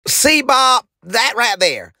See, Bob, that right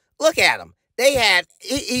there. Look at him.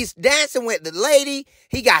 He's dancing with the lady.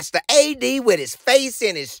 He got the AD with his face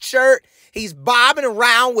in his shirt. He's bobbing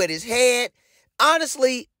around with his head.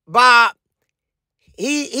 Honestly, Bob,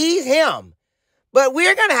 he's him. But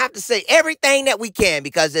we're going to have to say everything that we can,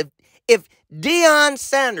 because if Deion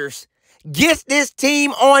Sanders gets this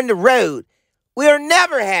team on the road, we'll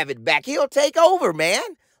never have it back. He'll take over, man.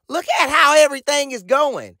 Look at how everything is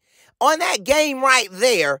going. On that game right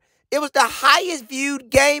there, it was the highest viewed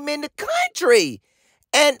game in the country.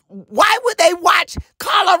 And why would they watch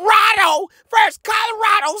Colorado versus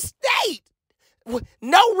Colorado State?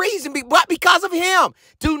 No reason but because of him.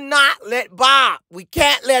 Do not let Bob. We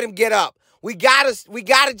can't let him get up. We can't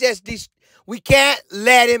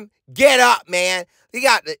let him get up, man. He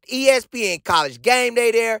got the ESPN College Game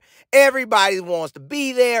Day there. Everybody wants to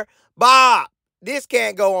be there. Bob, this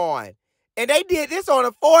can't go on. And they did this on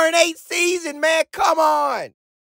a 4-8 season, man. Come on.